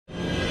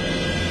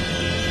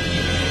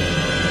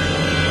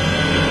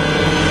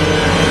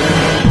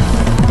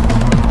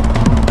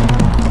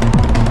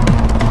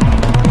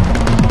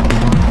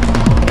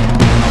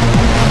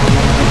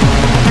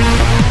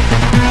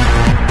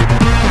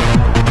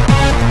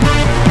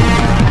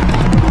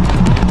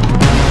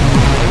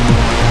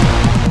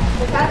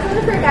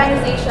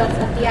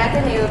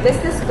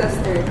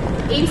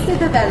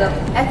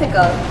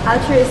ethical,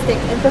 altruistic,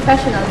 and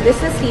professional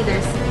business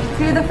leaders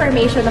through the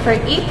formation of our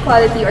 8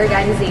 quality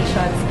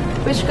organizations,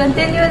 which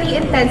continually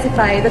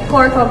intensify the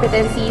core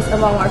competencies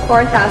among our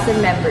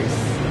 4,000 members.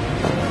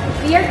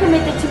 We are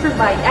committed to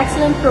provide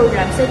excellent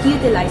programs that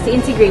utilize the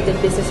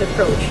integrated business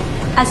approach.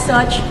 As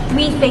such,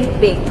 we think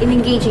big in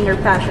engaging our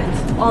passions,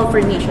 all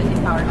for nation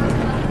empowerment.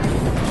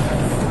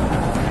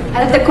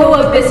 At the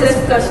COA Business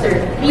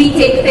Cluster, we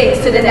take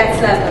things to the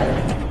next level.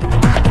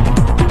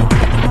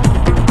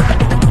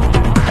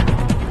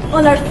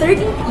 On our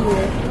 13th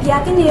year, the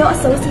Ateneo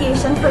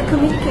Association for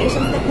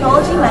Communications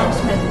Technology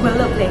Management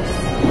will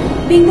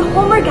place. Being the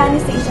home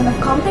organization of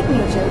Comtech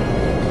Major,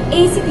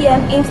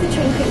 ACTM aims to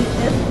train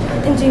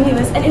creative,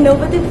 ingenious, and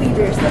innovative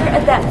leaders that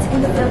are adept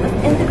in the field of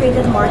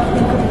integrated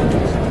marketing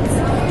communications.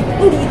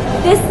 Indeed,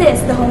 this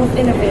is the home of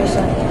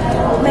innovation.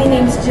 My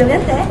name is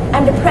Jillian Te.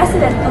 I'm the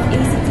president of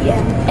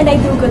ACTM, and I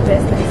do good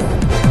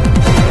business.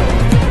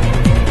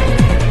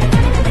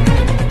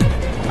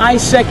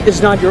 ISEC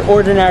is not your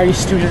ordinary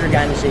student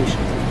organization.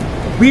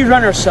 We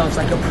run ourselves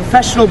like a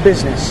professional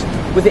business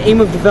with the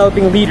aim of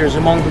developing leaders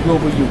among the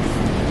global youth.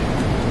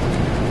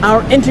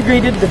 Our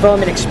integrated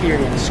development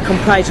experience,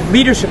 comprised of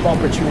leadership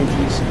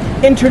opportunities,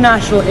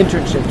 international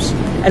internships,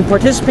 and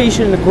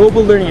participation in the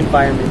global learning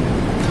environment,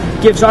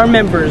 gives our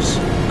members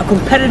a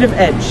competitive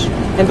edge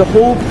in the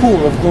whole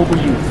pool of global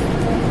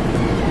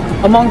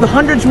youth. Among the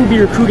hundreds we'll be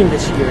recruiting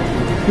this year,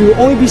 we will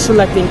only be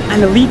selecting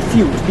an elite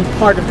few to be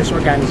part of this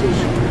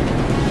organization.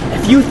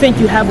 If you think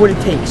you have what it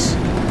takes,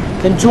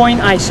 then join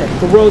ISEC,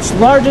 the world's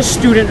largest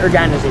student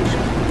organization.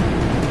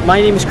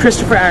 My name is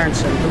Christopher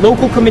Aronson, the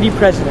local committee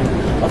president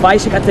of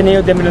ISEC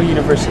Ateneo de Manila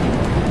University,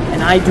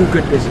 and I do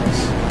good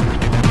business.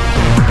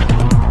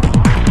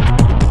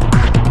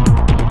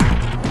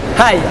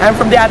 Hi, I'm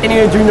from the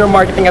Ateneo Junior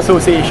Marketing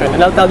Association,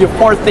 and I'll tell you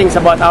 4 things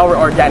about our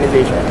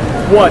organization.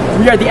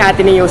 1. We are the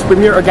Ateneo's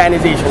premier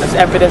organization, as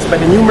evidenced by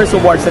the numerous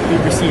awards that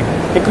we've received,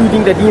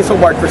 including the Dean's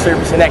Award for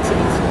Service and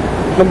Excellence.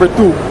 Number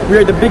 2, we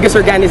are the biggest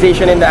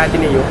organization in the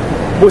Ateneo,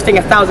 boasting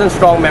a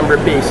 1,000-strong member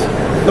base.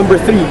 Number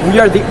 3, we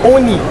are the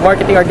only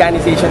marketing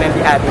organization in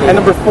the Ateneo. And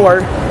number 4,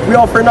 we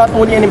offer not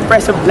only an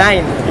impressive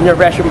line in your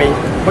resume,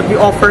 but we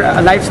offer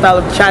a lifestyle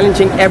of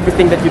challenging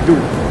everything that you do.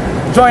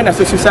 Join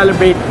us as we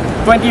celebrate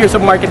 20 years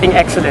of marketing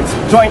excellence.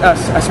 Join us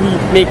as we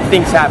make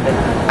things happen.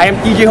 I am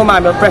TJ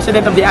Humamil,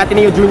 President of the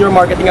Ateneo Junior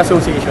Marketing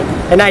Association,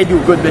 and I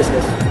do good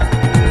business.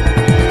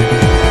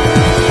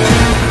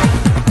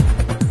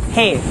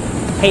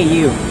 Hey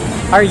you,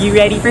 are you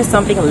ready for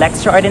something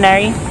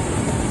extraordinary?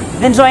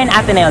 Then join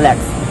Ateneo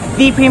Lex,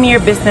 the premier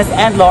business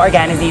and law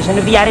organization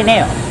of the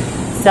Ateneo.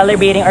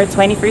 Celebrating our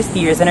 21st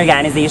year as an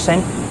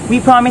organization, we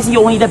promise you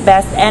only the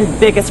best and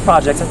biggest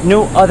projects that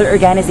no other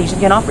organization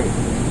can offer.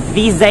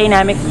 These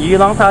dynamic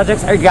year-long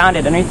projects are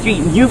grounded on our 3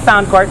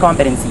 newfound core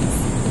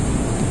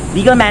competencies: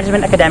 legal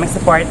management academic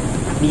support,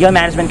 legal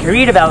management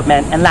career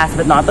development, and last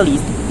but not the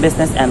least,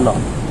 business and law.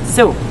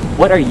 So,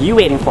 what are you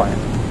waiting for?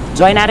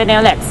 Join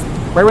Ateneo Lex,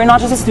 where we're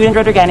not just a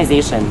student-run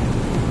organization,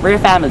 we're a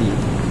family.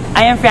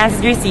 I am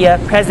Francis Garcia,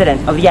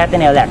 President of the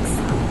Ateneo Lex,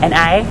 and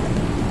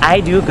I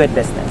do good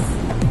business.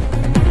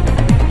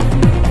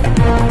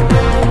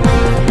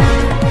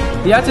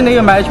 The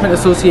Ateneo Management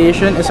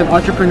Association is an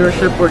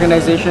entrepreneurship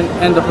organization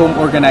and a home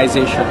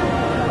organization.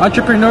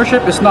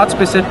 Entrepreneurship is not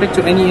specific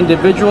to any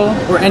individual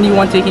or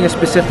anyone taking a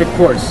specific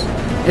course.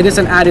 It is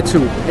an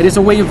attitude, it is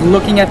a way of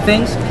looking at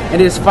things, and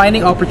it is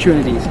finding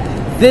opportunities.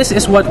 This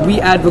is what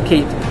we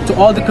advocate to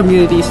all the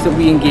communities that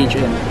we engage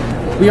in.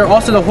 We are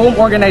also the home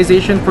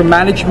organization for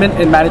management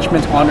and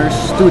management honors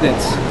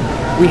students.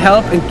 We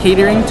help in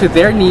catering to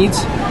their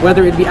needs,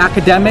 whether it be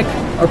academic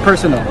or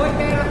personal.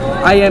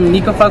 I am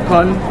Nico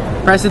Falcon,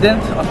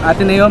 President of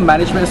Ateneo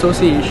Management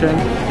Association,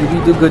 and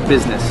we do good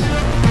business.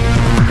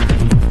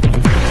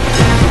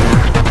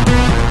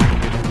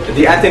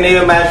 The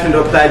Ateneo Management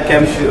of Applied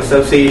Chemistry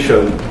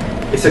Association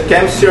is a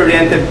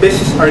chemistry-oriented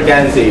business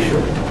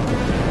organization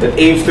that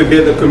aims to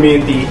build a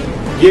community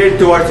geared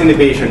towards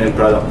innovation and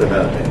product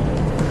development.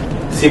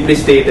 Simply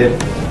stated,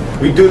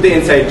 we do the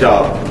inside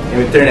job and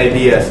we turn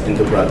ideas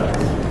into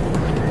products.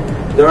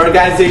 The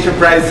organization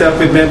prides itself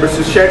with members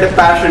who share the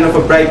passion of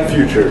a bright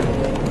future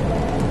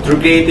through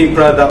creating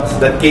products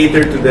that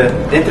cater to the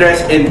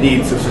interests and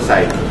needs of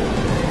society.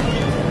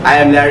 I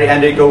am Larry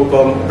Andre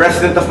Cocom,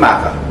 President of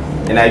MACA,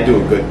 and I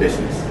do good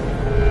business.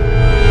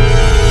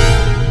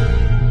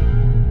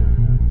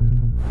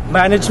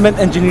 Management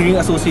Engineering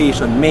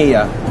Association,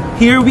 MEA.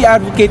 Here we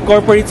advocate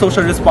corporate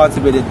social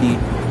responsibility,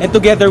 and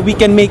together we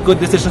can make good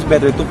decisions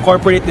better to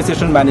corporate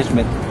decision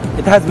management.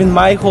 It has been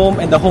my home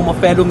and the home of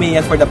fellow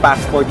MEAs for the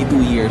past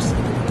 42 years.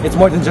 It's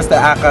more than just the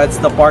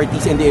ACADS, the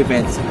parties, and the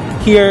events.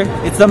 Here,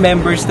 it's the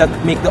members that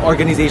make the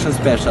organization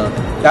special.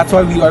 That's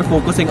why we are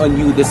focusing on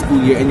you this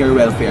school year and your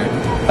welfare.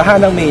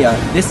 Tahanang MEA,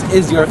 this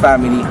is your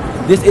family,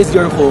 this is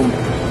your home,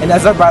 and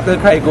as our battle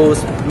cry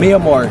goes, MEA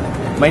more.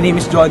 My name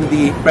is John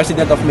D.,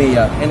 President of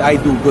MEA, and I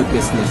do good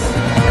business.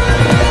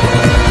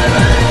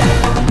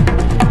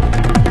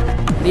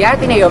 The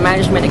Ateneo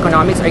Management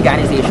Economics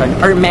Organization,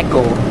 or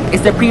MECO,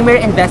 is the premier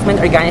investment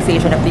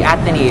organization of the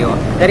Ateneo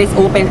that is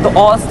open to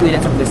all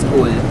students of the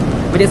school.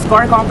 With its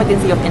core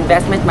competency of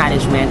investment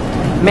management,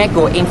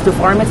 MECO aims to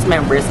form its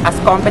members as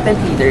competent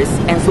leaders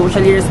and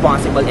socially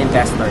responsible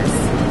investors.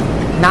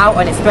 Now,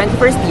 on its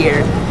 21st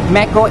year,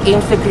 MECO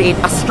aims to create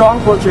a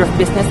strong culture of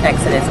business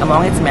excellence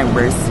among its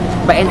members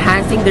by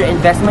enhancing their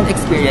investment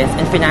experience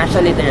and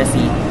financial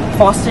literacy,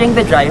 fostering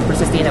the drive for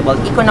sustainable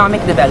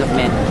economic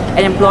development,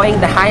 and employing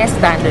the highest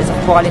standards of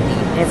quality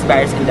in its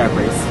various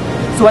endeavors.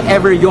 So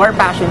whatever your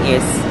passion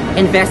is,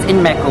 invest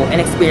in MECO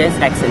and experience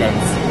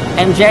excellence.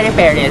 I'm Jerry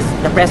Perez,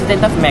 the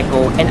president of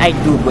MECO, and I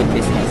do good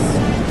business.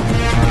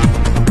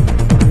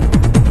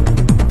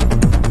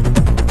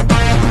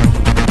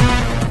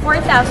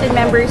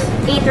 Members,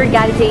 8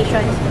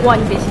 organizations, 1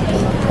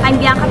 business. I'm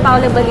Bianca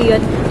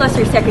Baluyut,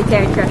 Cluster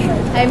Secretary Treasurer.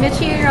 I'm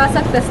Michi,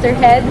 Ayroso, Cluster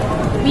Head.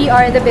 We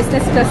are the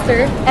Business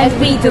Cluster, and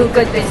we do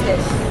good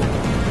business.